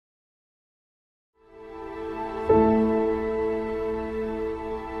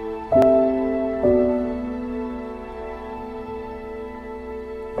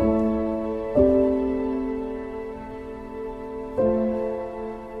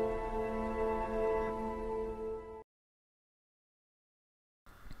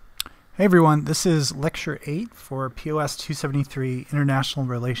Hey everyone, this is Lecture 8 for POS 273 International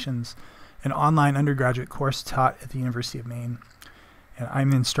Relations, an online undergraduate course taught at the University of Maine, and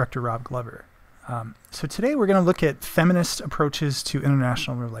I'm instructor Rob Glover. So today we're going to look at feminist approaches to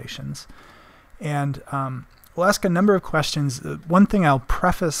international relations, and we'll ask a number of questions. One thing I'll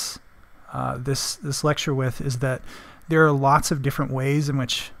preface this lecture with is that there are lots of different ways in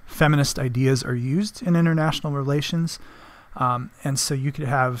which feminist ideas are used in international relations, and so you could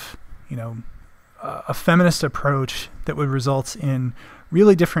have a feminist approach that would result in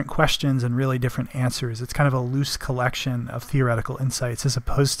really different questions and really different answers. It's kind of a loose collection of theoretical insights as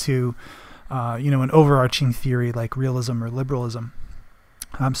opposed to, an overarching theory like realism or liberalism.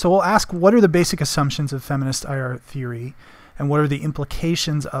 So we'll ask, what are the basic assumptions of feminist IR theory, and what are the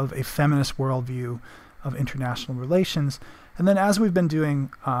implications of a feminist worldview of international relations? And then, as we've been doing,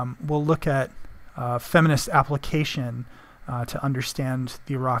 we'll look at feminist application to understand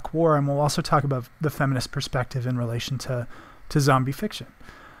the Iraq War, and we'll also talk about the feminist perspective in relation to zombie fiction.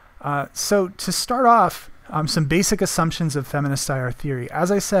 So to start off, some basic assumptions of feminist IR theory.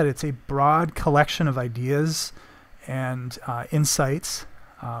 As I said, it's a broad collection of ideas and insights,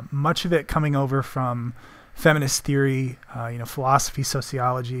 much of it coming over from feminist theory, philosophy,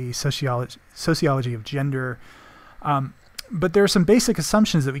 sociology of gender. But there are some basic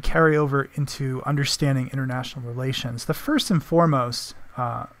assumptions that we carry over into understanding international relations. The first and foremost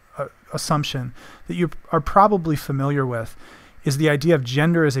assumption that you are probably familiar with is the idea of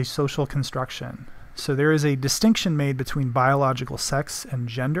gender as a social construction. So there is a distinction made between biological sex and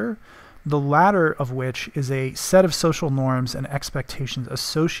gender, the latter of which is a set of social norms and expectations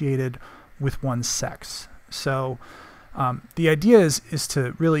associated with one's sex. So the idea is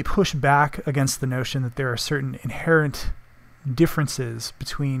to really push back against the notion that there are certain inherent differences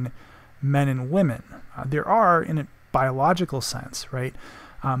between men and women. There are in a biological sense, right?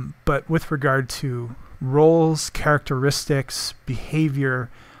 But with regard to roles, characteristics,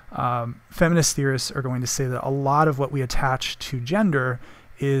 behavior, feminist theorists are going to say that a lot of what we attach to gender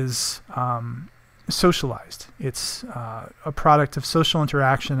is socialized. It's a product of social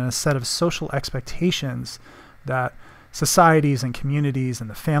interaction and a set of social expectations that societies and communities and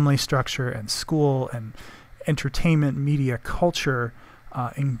the family structure and school and entertainment, media, culture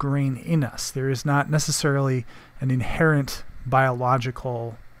ingrain in us. There is not necessarily an inherent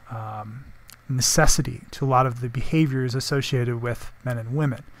biological necessity to a lot of the behaviors associated with men and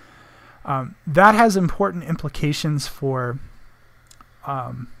women. That has important implications for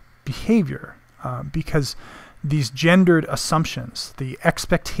behavior because these gendered assumptions, the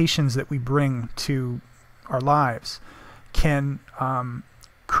expectations that we bring to our lives, can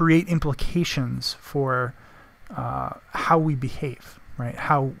create implications for how we behave, right?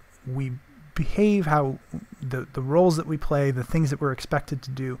 How we behave, how the roles that we play, the things that we're expected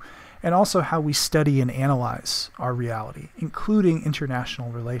to do, and also how we study and analyze our reality, including international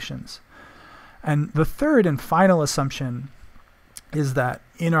relations. And the third and final assumption is that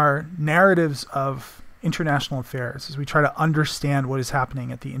in our narratives of international affairs, as we try to understand what is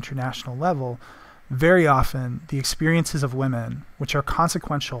happening at the international level, very often the experiences of women, which are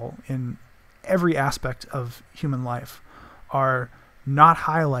consequential in every aspect of human life, are not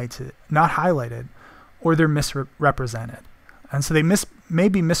highlighted, or they're misrepresented. And so they may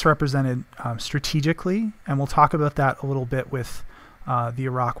be misrepresented strategically, and we'll talk about that a little bit with the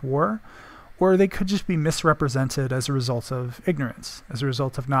Iraq War, or they could just be misrepresented as a result of ignorance, as a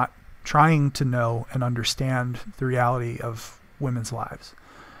result of not trying to know and understand the reality of women's lives.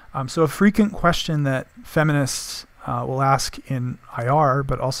 So a frequent question that feminists will ask in IR,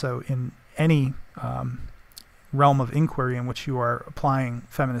 but also in any realm of inquiry in which you are applying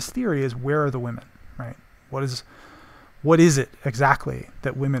feminist theory, is where are the women, right? What is it exactly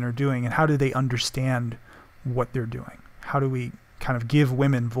that women are doing, and how do they understand what they're doing? How do we kind of give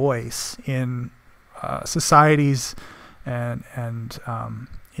women voice in societies and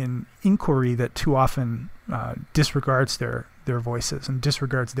in inquiry that too often disregards their voices and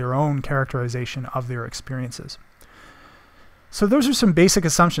disregards their own characterization of their experiences? So those are some basic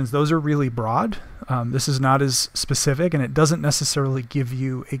assumptions. Those are really broad. This is not as specific, and it doesn't necessarily give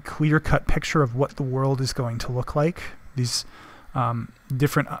you a clear-cut picture of what the world is going to look like. These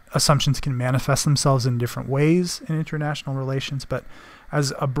different assumptions can manifest themselves in different ways in international relations, but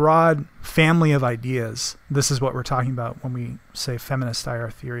as a broad family of ideas, this is what we're talking about when we say feminist IR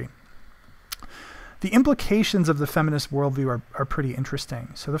theory. The implications of the feminist worldview are pretty interesting.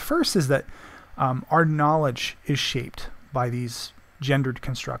 So the first is that our knowledge is shaped by these gendered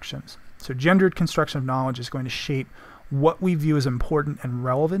constructions. So gendered construction of knowledge is going to shape what we view as important and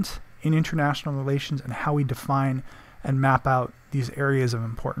relevant in international relations and how we define and map out these areas of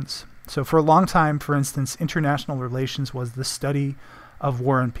importance. So for a long time, for instance, international relations was the study of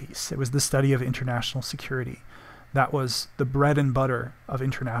war and peace. It was the study of international security. That was the bread and butter of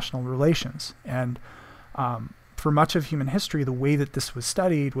international relations. And for much of human history, the way that this was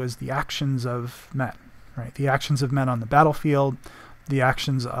studied was the actions of men, right? The actions of men on the battlefield, the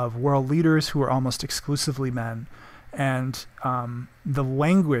actions of world leaders who were almost exclusively men, and the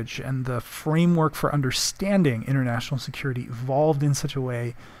language and the framework for understanding international security evolved in such a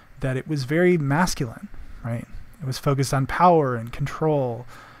way that it was very masculine, right? It was focused on power and control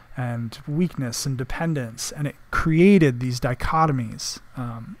and weakness and dependence, and it created these dichotomies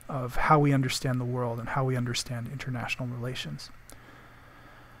of how we understand the world and how we understand international relations.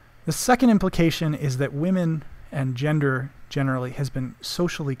 The second implication is that women and gender generally has been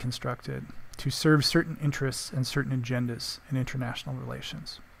socially constructed to serve certain interests and certain agendas in international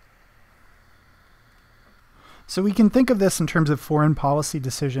relations. So we can think of this in terms of foreign policy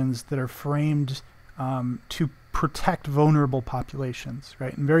decisions that are framed to protect vulnerable populations,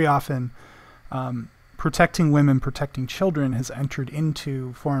 right? And very often, protecting women, protecting children has entered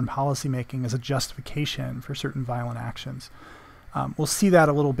into foreign policy making as a justification for certain violent actions. We'll see that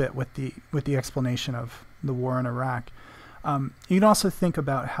a little bit with the explanation of the war in Iraq. You can also think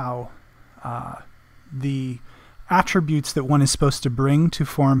about how the attributes that one is supposed to bring to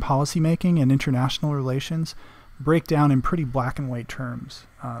foreign policy making and international relations break down in pretty black and white terms.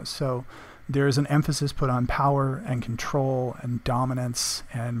 So there is an emphasis put on power and control and dominance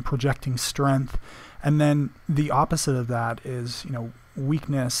and projecting strength. And then the opposite of that is,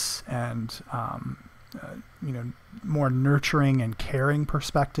 weakness and, more nurturing and caring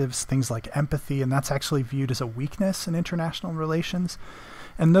perspectives, things like empathy. And that's actually viewed as a weakness in international relations.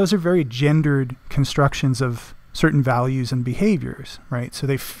 And those are very gendered constructions of certain values and behaviors, right? So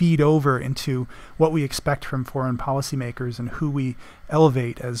they feed over into what we expect from foreign policymakers and who we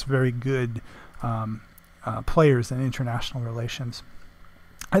elevate as very good players in international relations.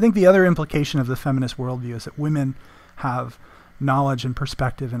 I think the other implication of the feminist worldview is that women have knowledge and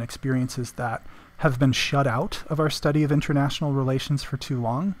perspective and experiences that have been shut out of our study of international relations for too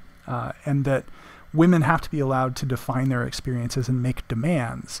long, and that women have to be allowed to define their experiences and make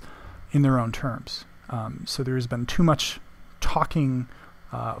demands in their own terms. So there's been too much talking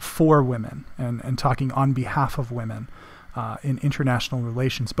for women and talking on behalf of women in international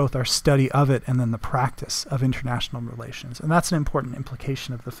relations, both our study of it and then the practice of international relations. And that's an important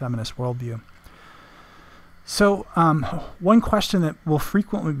implication of the feminist worldview. So one question that will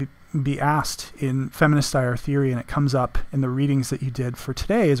frequently be asked in feminist IR theory, and it comes up in the readings that you did for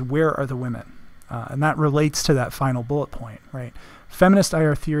today, is where are the women? And that relates to that final bullet point, right? Feminist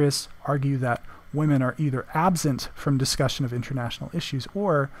IR theorists argue that women are either absent from discussion of international issues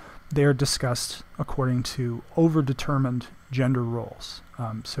or they are discussed according to overdetermined gender roles.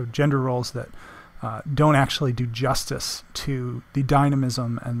 So gender roles that don't actually do justice to the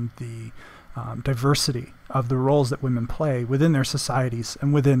dynamism and the diversity of the roles that women play within their societies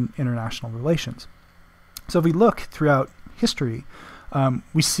and within international relations. So if we look throughout history,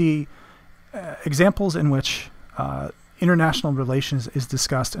 we see examples in which international relations is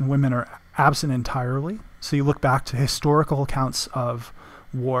discussed and women are absent entirely. So you look back to historical accounts of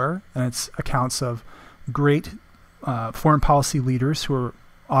war, and it's accounts of great foreign policy leaders who are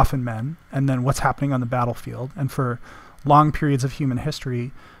often men, and then what's happening on the battlefield. And for long periods of human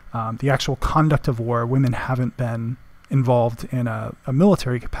history, the actual conduct of war, women haven't been involved in a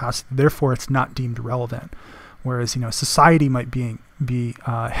military capacity, therefore it's not deemed relevant. Whereas, society might be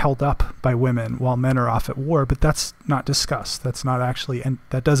held up by women while men are off at war, but that's not discussed. That's not actually, and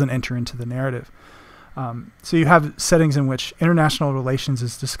that doesn't enter into the narrative. So you have settings in which international relations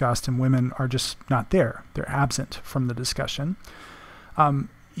is discussed and women are just not there. They're absent from the discussion.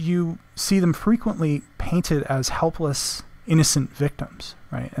 You see them frequently painted as helpless, innocent victims,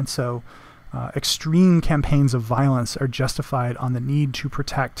 right? And so extreme campaigns of violence are justified on the need to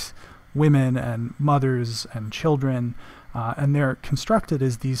protect women and mothers and children, and they're constructed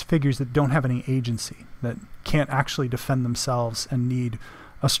as these figures that don't have any agency, that can't actually defend themselves and need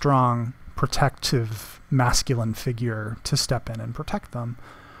a strong, protective, masculine figure to step in and protect them.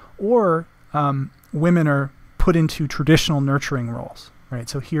 Or women are put into traditional nurturing roles, right?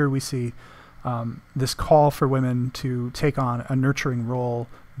 So here we see this call for women to take on a nurturing role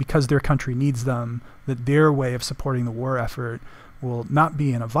because their country needs them, that their way of supporting the war effort will not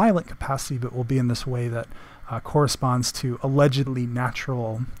be in a violent capacity, but will be in this way that corresponds to allegedly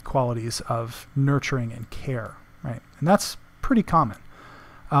natural qualities of nurturing and care, right? And that's pretty common.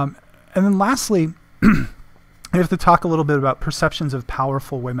 And then lastly, I have to talk a little bit about perceptions of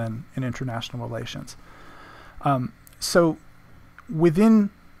powerful women in international relations. So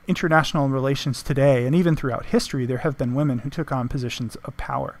within international relations today, and even throughout history, there have been women who took on positions of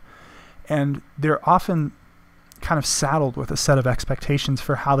power. And they're often kind of saddled with a set of expectations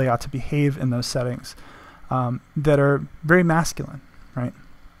for how they ought to behave in those settings that are very masculine, right?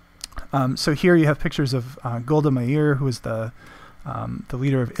 So here you have pictures of Golda Meir, who was the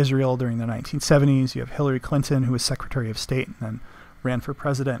leader of Israel during the 1970s. You have Hillary Clinton, who was Secretary of State and then ran for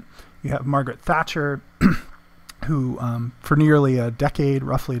president. You have Margaret Thatcher, who for nearly a decade,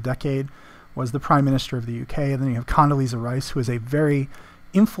 roughly a decade, was the Prime Minister of the UK. And then you have Condoleezza Rice, who is a very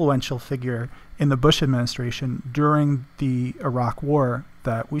influential figure in the Bush administration during the Iraq War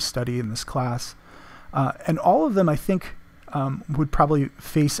that we study in this class. And all of them, I think, would probably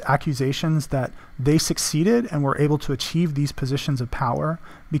face accusations that they succeeded and were able to achieve these positions of power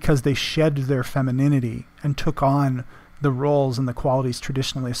because they shed their femininity and took on the roles and the qualities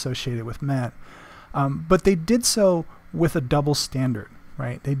traditionally associated with men. But they did so with a double standard,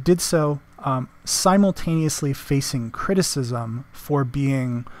 right? They did so simultaneously facing criticism for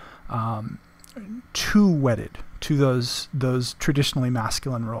being too wedded to those traditionally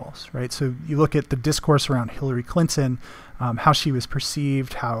masculine roles, right? So you look at the discourse around Hillary Clinton, how she was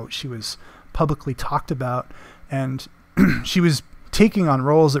perceived, how she was publicly talked about, and she was taking on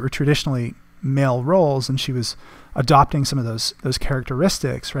roles that were traditionally male roles, and she was adopting some of those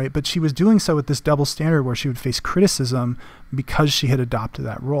characteristics, right? But she was doing so with this double standard where she would face criticism because she had adopted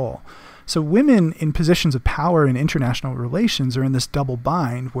that role. So women in positions of power in international relations are in this double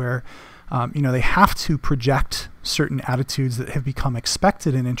bind where they have to project certain attitudes that have become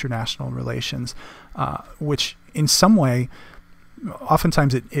expected in international relations, which in some way,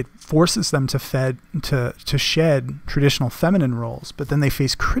 oftentimes it forces them to shed traditional feminine roles, but then they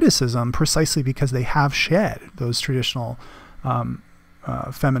face criticism precisely because they have shed those traditional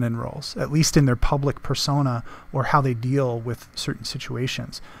feminine roles, at least in their public persona or how they deal with certain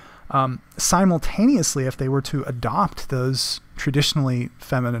situations. Simultaneously, if they were to adopt those traditionally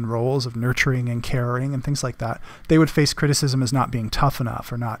feminine roles of nurturing and caring and things like that, they would face criticism as not being tough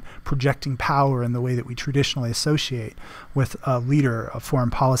enough or not projecting power in the way that we traditionally associate with a leader, a foreign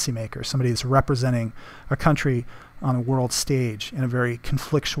policymaker, somebody that's representing a country on a world stage in a very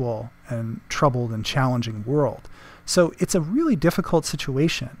conflictual and troubled and challenging world. So it's a really difficult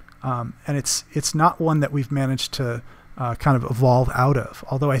situation, and it's not one that we've managed to kind of evolve out of.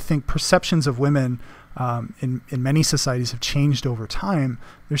 Although I think perceptions of women in many societies have changed over time,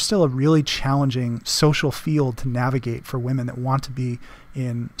 there's still a really challenging social field to navigate for women that want to be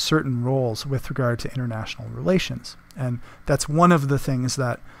in certain roles with regard to international relations. And that's one of the things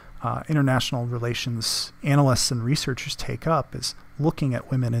that international relations analysts and researchers take up, is looking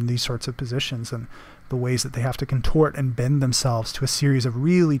at women in these sorts of positions and the ways that they have to contort and bend themselves to a series of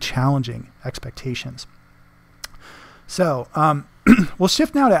really challenging expectations. So we'll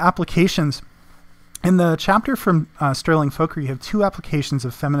shift now to applications. In the chapter from Sterling Fokker, you have two applications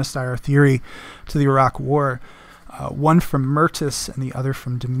of feminist IR theory to the Iraq War, one from Mertis and the other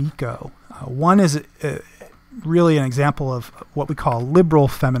from D'Amico. One is really an example of what we call a liberal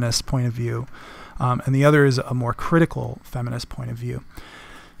feminist point of view, and the other is a more critical feminist point of view.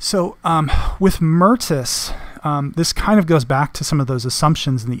 So with Mertis, this kind of goes back to some of those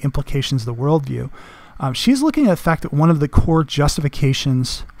assumptions and the implications of the worldview. She's looking at the fact that one of the core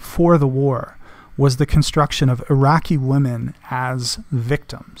justifications for the war was the construction of Iraqi women as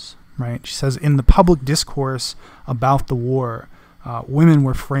victims, right? She says in the public discourse about the war, women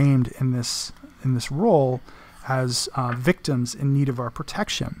were framed in this role as victims in need of our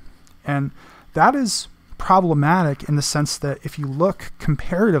protection. And that is problematic in the sense that if you look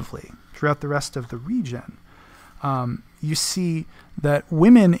comparatively throughout the rest of the region, you see that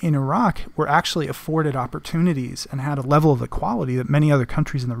women in Iraq were actually afforded opportunities and had a level of equality that many other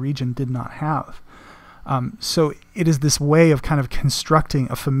countries in the region did not have. So it is this way of kind of constructing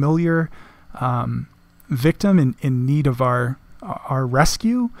a familiar victim in need of our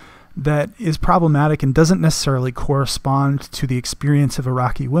rescue that is problematic and doesn't necessarily correspond to the experience of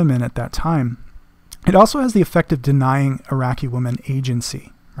Iraqi women at that time. It also has the effect of denying Iraqi women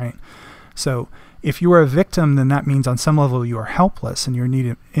agency, right? So if you are a victim, then that means on some level you are helpless and you're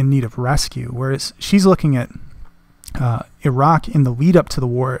in need of rescue. Whereas she's looking at Iraq in the lead up to the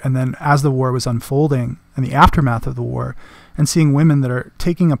war, and then as the war was unfolding and the aftermath of the war, and seeing women that are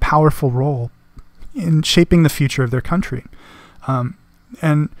taking a powerful role in shaping the future of their country.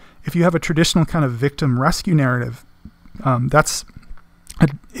 And if you have a traditional kind of victim rescue narrative,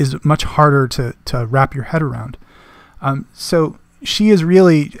 is much harder to wrap your head around. So she is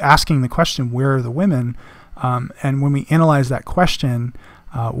really asking the question, where are the women? And when we analyze that question,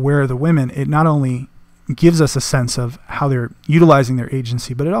 where are the women, it not only gives us a sense of how they're utilizing their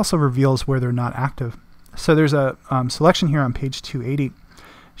agency, but it also reveals where they're not active. So there's a selection here on page 280.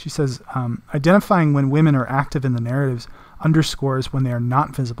 She says, identifying when women are active in the narratives underscores when they are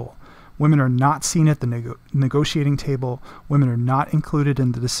not visible. Women are not seen at the negotiating table. Women are not included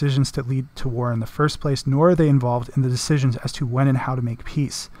in the decisions that lead to war in the first place, nor are they involved in the decisions as to when and how to make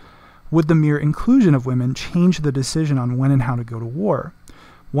peace. Would the mere inclusion of women change the decision on when and how to go to war?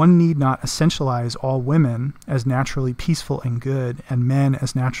 One need not essentialize all women as naturally peaceful and good, and men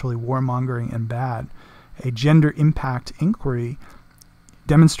as naturally warmongering and bad. A gender impact inquiry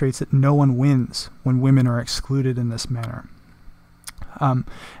demonstrates that no one wins when women are excluded in this manner.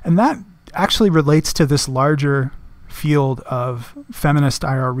 And that actually relates to this larger field of feminist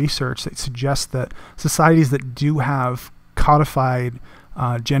IR research that suggests that societies that do have codified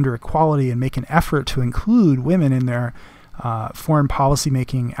gender equality and make an effort to include women in their foreign policy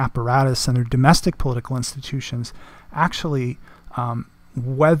making apparatus and their domestic political institutions actually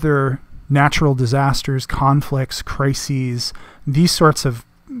weather natural disasters, conflicts, crises, these sorts of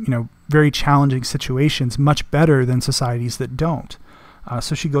very challenging situations much better than societies that don't.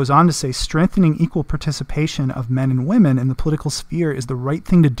 So she goes on to say, strengthening equal participation of men and women in the political sphere is the right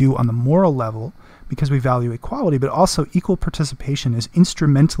thing to do on the moral level because we value equality, but also equal participation is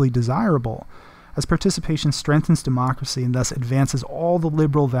instrumentally desirable as participation strengthens democracy and thus advances all the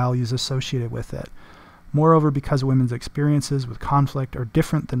liberal values associated with it. Moreover, because women's experiences with conflict are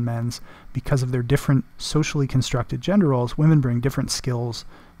different than men's because of their different socially constructed gender roles, women bring different skills,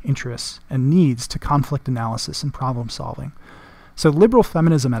 interests, and needs to conflict analysis and problem solving. So liberal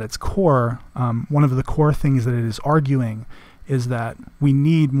feminism at its core, one of the core things that it is arguing is that we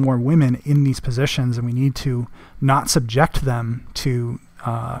need more women in these positions, and we need to not subject them to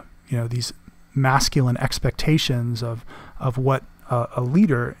these masculine expectations of what a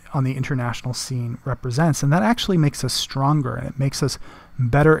leader on the international scene represents. And that actually makes us stronger, and it makes us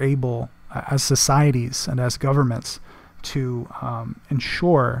better able as societies and as governments to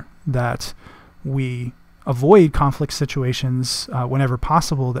ensure that we avoid conflict situations whenever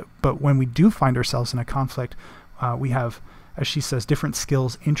possible, but when we do find ourselves in a conflict, we have, as she says, different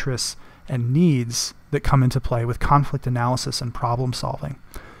skills, interests, and needs that come into play with conflict analysis and problem solving.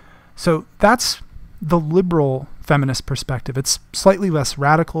 So that's the liberal feminist perspective. It's slightly less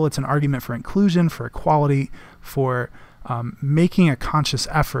radical. It's an argument for inclusion, for equality, for making a conscious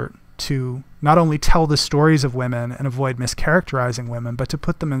effort to not only tell the stories of women and avoid mischaracterizing women, but to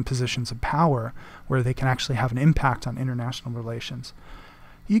put them in positions of power where they can actually have an impact on international relations.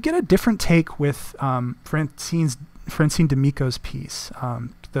 You get a different take with Francine D'Amico's piece,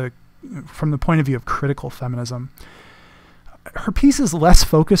 from the point of view of critical feminism. Her piece is less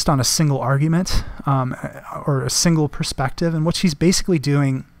focused on a single argument or a single perspective, and what she's basically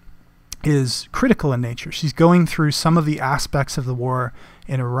doing is critical in nature. She's going through some of the aspects of the war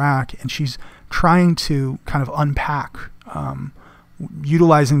in Iraq, and she's trying to kind of unpack,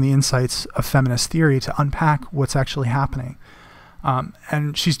 utilizing the insights of feminist theory to unpack what's actually happening.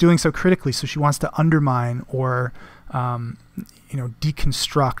 And she's doing so critically, so she wants to undermine or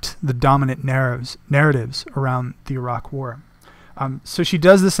deconstruct the dominant narratives around the Iraq War. So she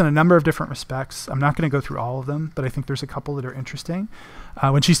does this in a number of different respects. I'm not going to go through all of them, but I think there's a couple that are interesting.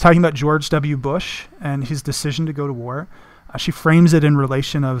 When she's talking about George W. Bush and his decision to go to war, she frames it in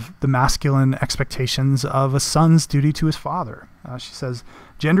relation of the masculine expectations of a son's duty to his father. She says,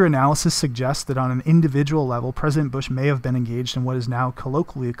 gender analysis suggests that on an individual level, President Bush may have been engaged in what is now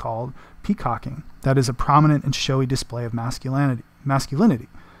colloquially called peacocking. That is a prominent and showy display of masculinity.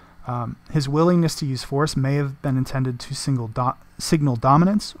 His willingness to use force may have been intended to signal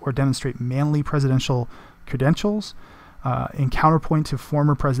dominance or demonstrate manly presidential credentials, in counterpoint to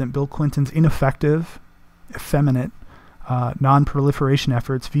former President Bill Clinton's ineffective, effeminate, non-proliferation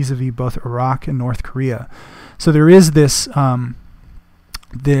efforts vis-a-vis both Iraq and North Korea. So there is this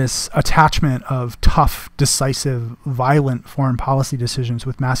this attachment of tough, decisive, violent foreign policy decisions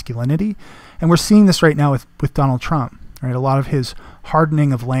with masculinity, and we're seeing this right now with Donald Trump. Right, a lot of his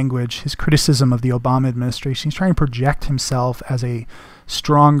hardening of language, his criticism of the Obama administration, he's trying to project himself as a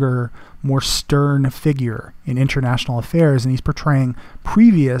stronger, more stern figure in international affairs, and he's portraying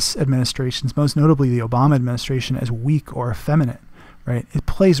previous administrations, most notably the Obama administration, as weak or effeminate. Right, it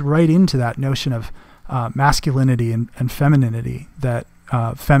plays right into that notion of masculinity and femininity that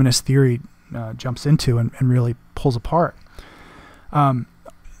feminist theory jumps into and really pulls apart.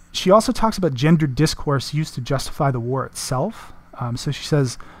 She also talks about gendered discourse used to justify the war itself. So she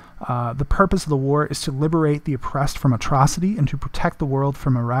says, the purpose of the war is to liberate the oppressed from atrocity and to protect the world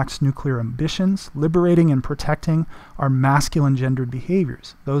from Iraq's nuclear ambitions. Liberating and protecting are masculine gendered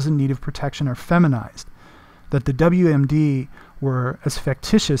behaviors. Those in need of protection are feminized. That the WMD were as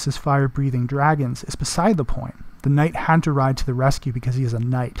factitious as fire-breathing dragons is beside the point. The knight had to ride to the rescue because he is a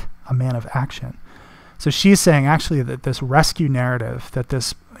knight, a man of action. So she's saying actually that this rescue narrative, that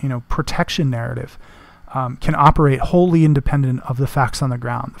this protection narrative, can operate wholly independent of the facts on the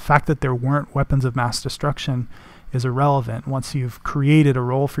ground. The fact that there weren't weapons of mass destruction is irrelevant. Once you've created a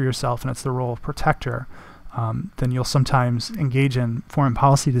role for yourself, and it's the role of protector, then you'll sometimes engage in foreign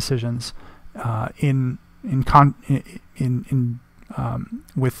policy decisions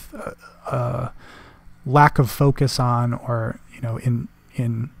with a lack of focus on, or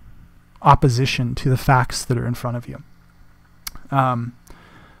in opposition to the facts that are in front of you. And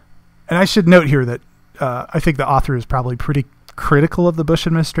I should note here that I think the author is probably pretty critical of the Bush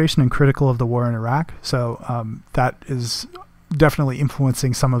administration and critical of the war in Iraq. So that is definitely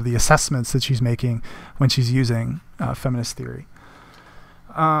influencing some of the assessments that she's making when she's using feminist theory.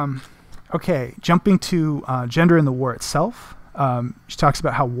 Okay, jumping to gender in the war itself. She talks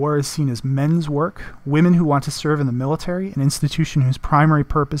about how war is seen as men's work. Women who want to serve in the military, an institution whose primary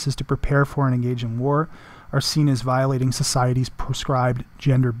purpose is to prepare for and engage in war, are seen as violating society's prescribed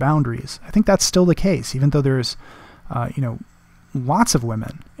gender boundaries. I think that's still the case, even though there's, lots of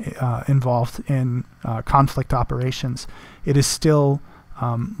women involved in conflict operations. It is still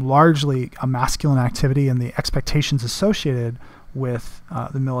largely a masculine activity, and the expectations associated with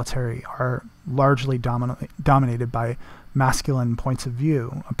the military are largely dominated by masculine points of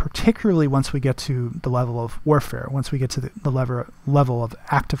view, particularly once we get to the level of warfare, once we get to the level of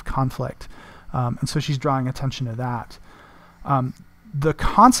active conflict. And so she's drawing attention to that. The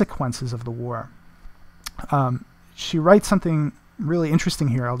consequences of the war. She writes something really interesting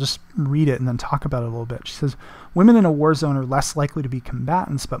here. I'll just read it and then talk about it a little bit. She says, women in a war zone are less likely to be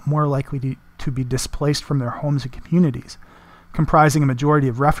combatants, but more likely to be displaced from their homes and communities, comprising a majority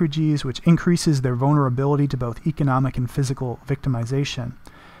of refugees, which increases their vulnerability to both economic and physical victimization.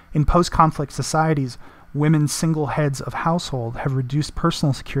 In post-conflict societies, women's single heads of household have reduced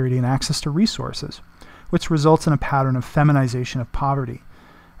personal security and access to resources, which results in a pattern of feminization of poverty.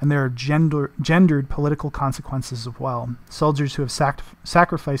 And there are gendered political consequences as well. Soldiers who have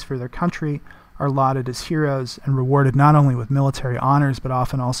sacrificed for their country are lauded as heroes and rewarded not only with military honors, but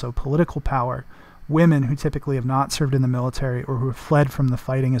often also political power. Women who typically have not served in the military or who have fled from the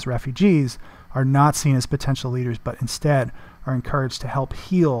fighting as refugees are not seen as potential leaders, but instead are encouraged to help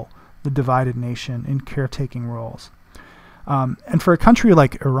heal the divided nation in caretaking roles. And for a country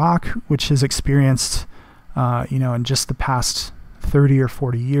like Iraq, which has experienced, in just the past 30 or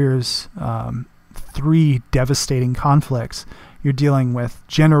 40 years, 3 devastating conflicts, you're dealing with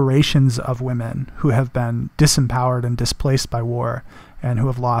generations of women who have been disempowered and displaced by war, and who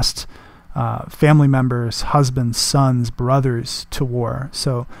have lost family members, husbands, sons, brothers to war.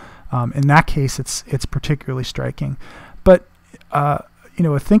 So in that case, it's particularly striking. But a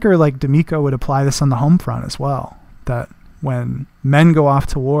thinker like D'Amico would apply this on the home front as well, that when men go off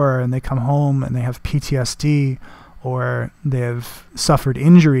to war and they come home and they have PTSD, or they've suffered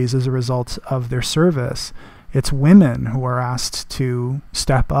injuries as a result of their service, it's women who are asked to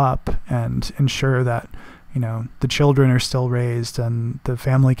step up and ensure that the children are still raised and the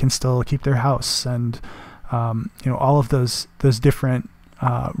family can still keep their house, and all of those different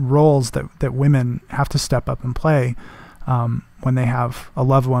roles that women have to step up and play when they have a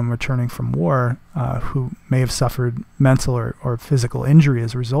loved one returning from war who may have suffered mental or physical injury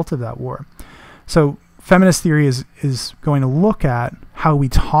as a result of that war. So feminist theory is going to look at how we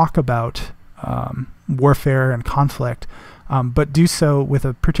talk about warfare and conflict, but do so with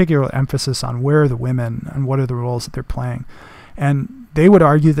a particular emphasis on where are the women and what are the roles that they're playing. And they would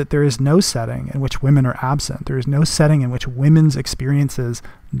argue that there is no setting in which women are absent. There is no setting in which women's experiences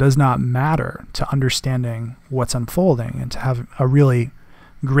does not matter to understanding what's unfolding and to have a really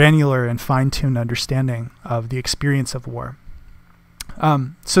granular and fine-tuned understanding of the experience of war.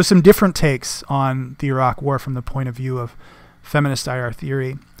 So some different takes on the Iraq War from the point of view of feminist IR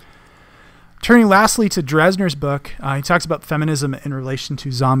theory. Turning lastly to Dresner's book, he talks about feminism in relation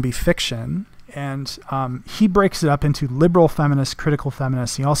to zombie fiction, and he breaks it up into liberal feminists, critical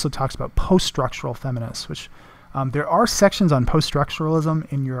feminists. He also talks about post-structural feminists, which there are sections on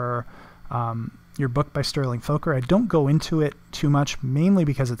post-structuralism in your book by Sterling Foker. I don't go into it too much, mainly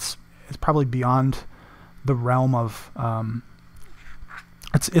because it's probably beyond the realm of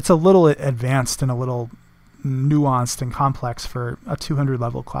it's a little advanced and a little nuanced and complex for a 200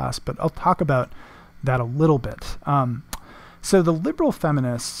 level class, but I'll talk about that a little bit. So the liberal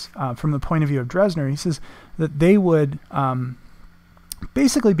feminists, from the point of view of Dresner, he says that they would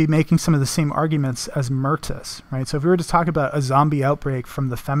basically be making some of the same arguments as Mertis, right? So if we were to talk about a zombie outbreak from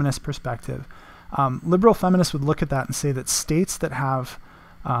the feminist perspective, Liberal feminists would look at that and say that states that have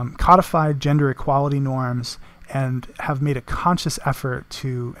codified gender equality norms and have made a conscious effort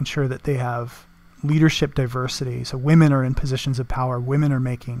to ensure that they have leadership diversity, so women are in positions of power, women are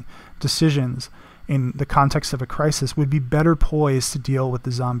making decisions in the context of a crisis, would be better poised to deal with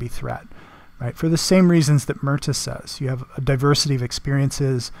the zombie threat, right? For the same reasons that Myrtis says. You have a diversity of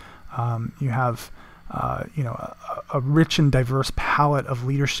experiences, you have a rich and diverse palette of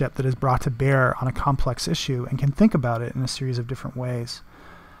leadership that is brought to bear on a complex issue and can think about it in a series of different ways.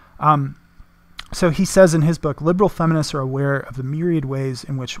 So he says in his book, liberal feminists are aware of the myriad ways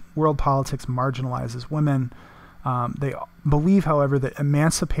in which world politics marginalizes women. They believe, however, that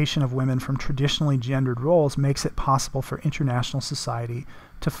emancipation of women from traditionally gendered roles makes it possible for international society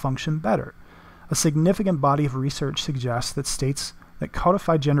to function better. A significant body of research suggests that states that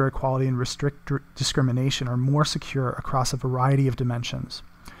codify gender equality and restrict discrimination are more secure across a variety of dimensions.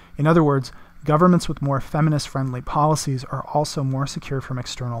 In other words, governments with more feminist-friendly policies are also more secure from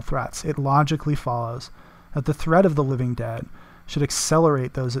external threats. It logically follows that the threat of the living dead should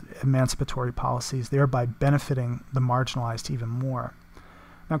accelerate those emancipatory policies, thereby benefiting the marginalized even more.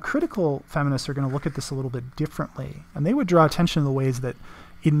 Now, critical feminists are going to look at this a little bit differently, and they would draw attention to the ways that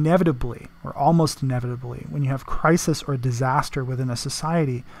inevitably, or almost inevitably, when you have crisis or disaster within a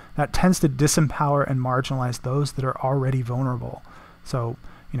society, that tends to disempower and marginalize those that are already vulnerable. So,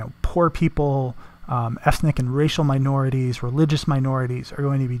 poor people, ethnic and racial minorities, religious minorities are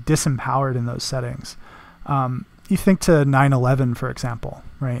going to be disempowered in those settings. You think to 9/11, for example,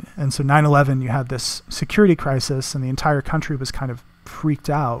 right? And so 9/11, you had this security crisis and the entire country was kind of freaked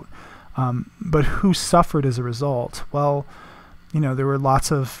out. But who suffered as a result? Well, there were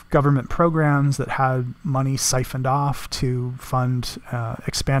lots of government programs that had money siphoned off to fund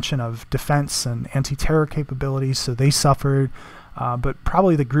expansion of defense and anti-terror capabilities, so they suffered. But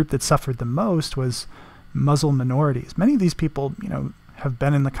probably the group that suffered the most was Muslim minorities. Many of these people, have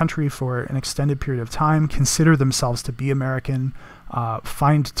been in the country for an extended period of time, consider themselves to be American,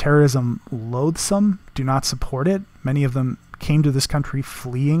 find terrorism loathsome, do not support it. Many of them came to this country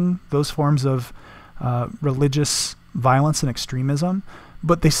fleeing those forms of religious violence and extremism,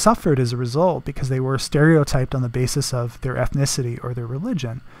 but they suffered as a result because they were stereotyped on the basis of their ethnicity or their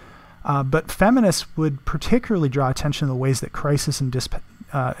religion. But feminists would particularly draw attention to the ways that crisis and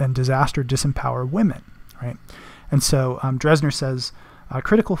disaster disempower women, right? And so Dresner says,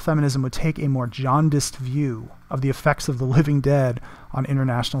 critical feminism would take a more jaundiced view of the effects of the living dead on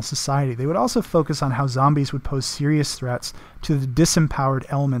international society. They would also focus on how zombies would pose serious threats to the disempowered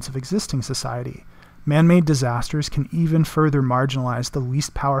elements of existing society. Man-made disasters can even further marginalize the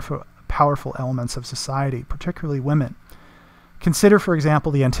least powerful elements of society, particularly women. Consider, for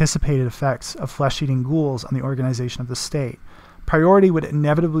example, the anticipated effects of flesh-eating ghouls on the organization of the state. Priority would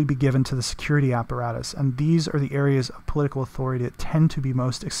inevitably be given to the security apparatus, and these are the areas of political authority that tend to be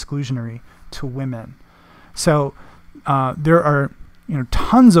most exclusionary to women. So there are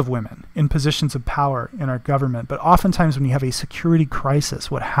tons of women in positions of power in our government, but oftentimes when you have a security crisis,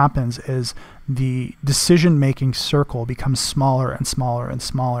 what happens is the decision-making circle becomes smaller and smaller and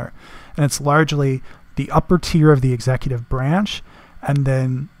smaller, and it's largely the upper tier of the executive branch and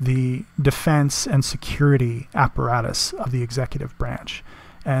then the defense and security apparatus of the executive branch.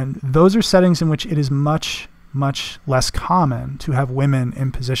 And those are settings in which it is much, much less common to have women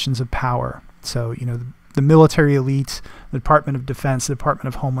in positions of power. So, the military elite, the Department of Defense, the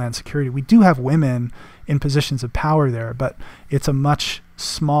Department of Homeland Security, we do have women in positions of power there, but it's a much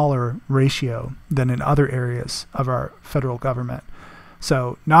smaller ratio than in other areas of our federal government.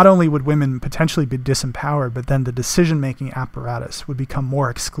 So not only would women potentially be disempowered, but then the decision-making apparatus would become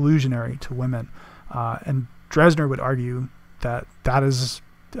more exclusionary to women. And Dresner would argue that that is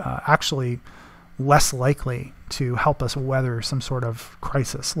actually less likely to help us weather some sort of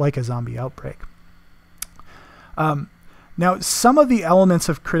crisis, like a zombie outbreak. Now, some of the elements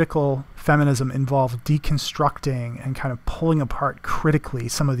of critical feminism involve deconstructing and kind of pulling apart critically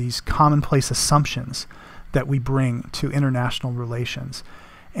some of these commonplace assumptions that we bring to international relations.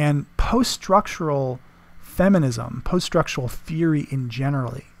 And post-structural feminism, post-structural theory in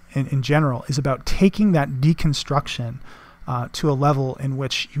general, is about taking that deconstruction to a level in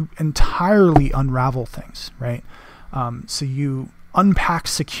which you entirely unravel things, right? So you unpack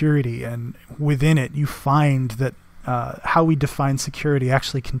security, and within it you find that how we define security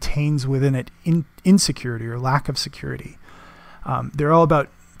actually contains within it insecurity or lack of security. They're all about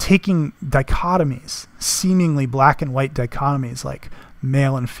taking dichotomies, seemingly black and white dichotomies like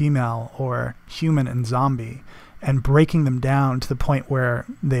male and female or human and zombie, and breaking them down to the point where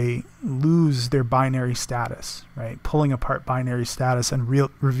they lose their binary status, right? Pulling apart binary status and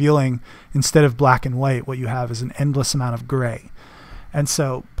revealing, instead of black and white, what you have is an endless amount of gray. And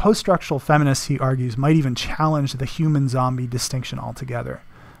so post-structural feminists, he argues, might even challenge the human-zombie distinction altogether.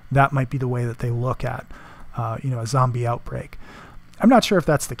 That might be the way that they look at a zombie outbreak. I'm not sure if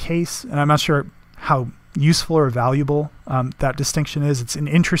that's the case, and I'm not sure how useful or valuable that distinction is. It's an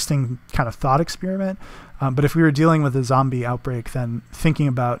interesting kind of thought experiment. But if we were dealing with a zombie outbreak, then thinking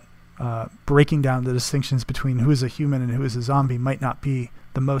about breaking down the distinctions between who is a human and who is a zombie might not be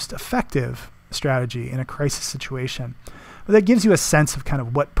the most effective strategy in a crisis situation. But that gives you a sense of kind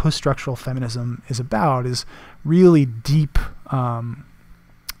of what post-structural feminism is about, is really deep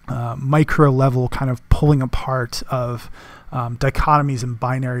micro level kind of pulling apart of dichotomies and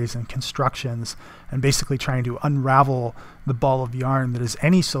binaries and constructions, and basically trying to unravel the ball of yarn that is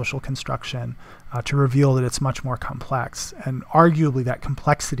any social construction to reveal that it's much more complex. And arguably that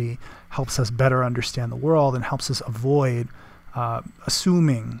complexity helps us better understand the world and helps us avoid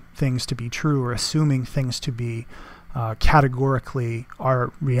assuming things to be true or assuming things to be categorically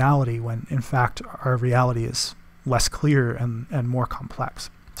our reality, when in fact our reality is less clear and more complex.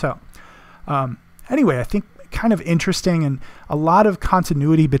 So anyway, I think kind of interesting, and a lot of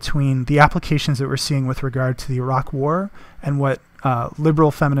continuity between the applications that we're seeing with regard to the Iraq War and what liberal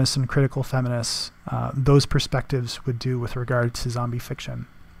feminists and critical feminists, those perspectives would do with regard to zombie fiction.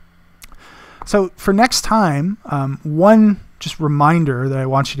 So for next time, one just reminder that I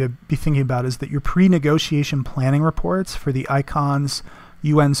want you to be thinking about is that your pre-negotiation planning reports for the ICON's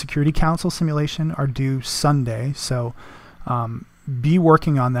UN Security Council simulation are due Sunday. So be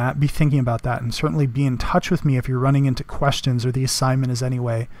working on that, be thinking about that, and certainly be in touch with me if you're running into questions or the assignment is in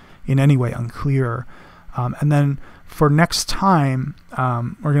any way unclear. And then for next time,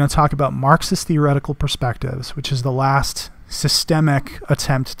 we're going to talk about Marxist theoretical perspectives, which is the last systemic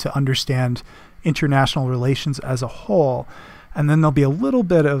attempt to understand international relations as a whole. And then there'll be a little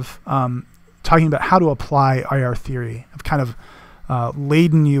bit of talking about how to apply IR theory. I've kind of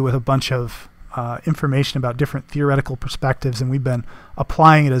laden you with a bunch of information about different theoretical perspectives, and we've been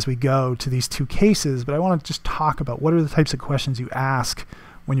applying it as we go to these two cases, but I want to just talk about what are the types of questions you ask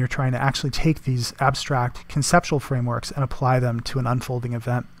when you're trying to actually take these abstract conceptual frameworks and apply them to an unfolding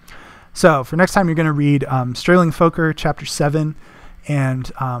event. So for next time, you're going to read Sterling Fokker, Chapter 7,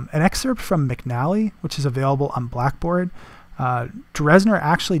 and an excerpt from McNally, which is available on Blackboard. Dresner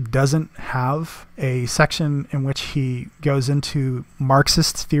actually doesn't have a section in which he goes into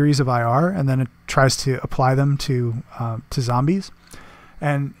Marxist theories of IR and then it tries to apply them to zombies.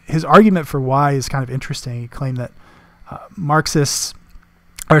 And his argument for why is kind of interesting. He claimed that Marxists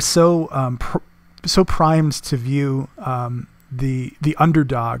are so primed to view the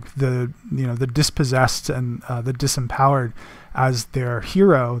underdog, the dispossessed and the disempowered as their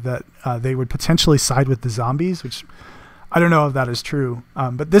hero, that they would potentially side with the zombies, which I don't know if that is true,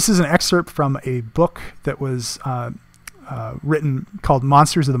 but this is an excerpt from a book that was written called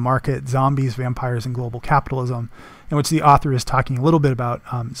Monsters of the Market, Zombies, Vampires, and Global Capitalism, in which the author is talking a little bit about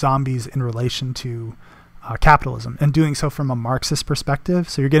zombies in relation to capitalism, and doing so from a Marxist perspective.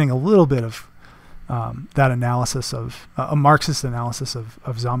 So you're getting a little bit of that analysis of a Marxist analysis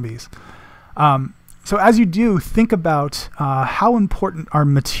of zombies. So as you do, think about how important are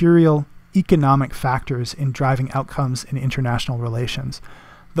material economic factors in driving outcomes in international relations.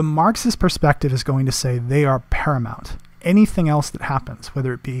 The Marxist perspective is going to say they are paramount. Anything else that happens,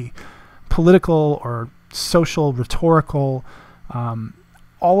 whether it be political or social, rhetorical,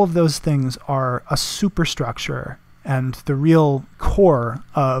 all of those things are a superstructure and the real core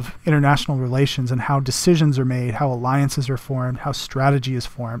of international relations, and how decisions are made, how alliances are formed, how strategy is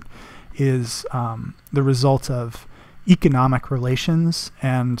formed, is the result of economic relations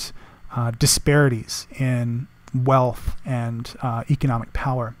and disparities in wealth and economic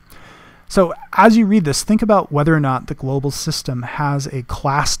power. So as you read this, think about whether or not the global system has a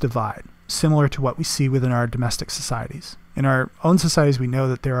class divide similar to what we see within our domestic societies. In our own societies, we know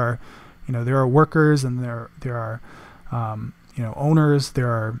that there are workers, and there are owners, there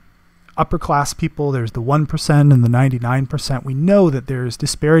are upper class people, there's the 1% and the 99%. We know that there's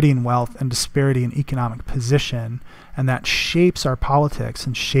disparity in wealth and disparity in economic position, and that shapes our politics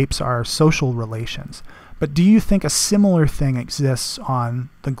and shapes our social relations. But do you think a similar thing exists on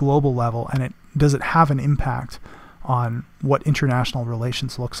the global level, and does it have an impact on what international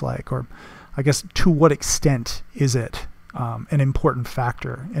relations looks like? Or I guess to what extent is it an important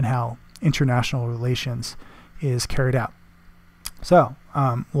factor in how international relations is carried out? So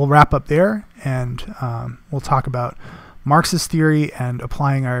we'll wrap up there, and we'll talk about Marxist theory and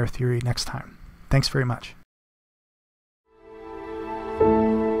applying our theory next time. Thanks very much.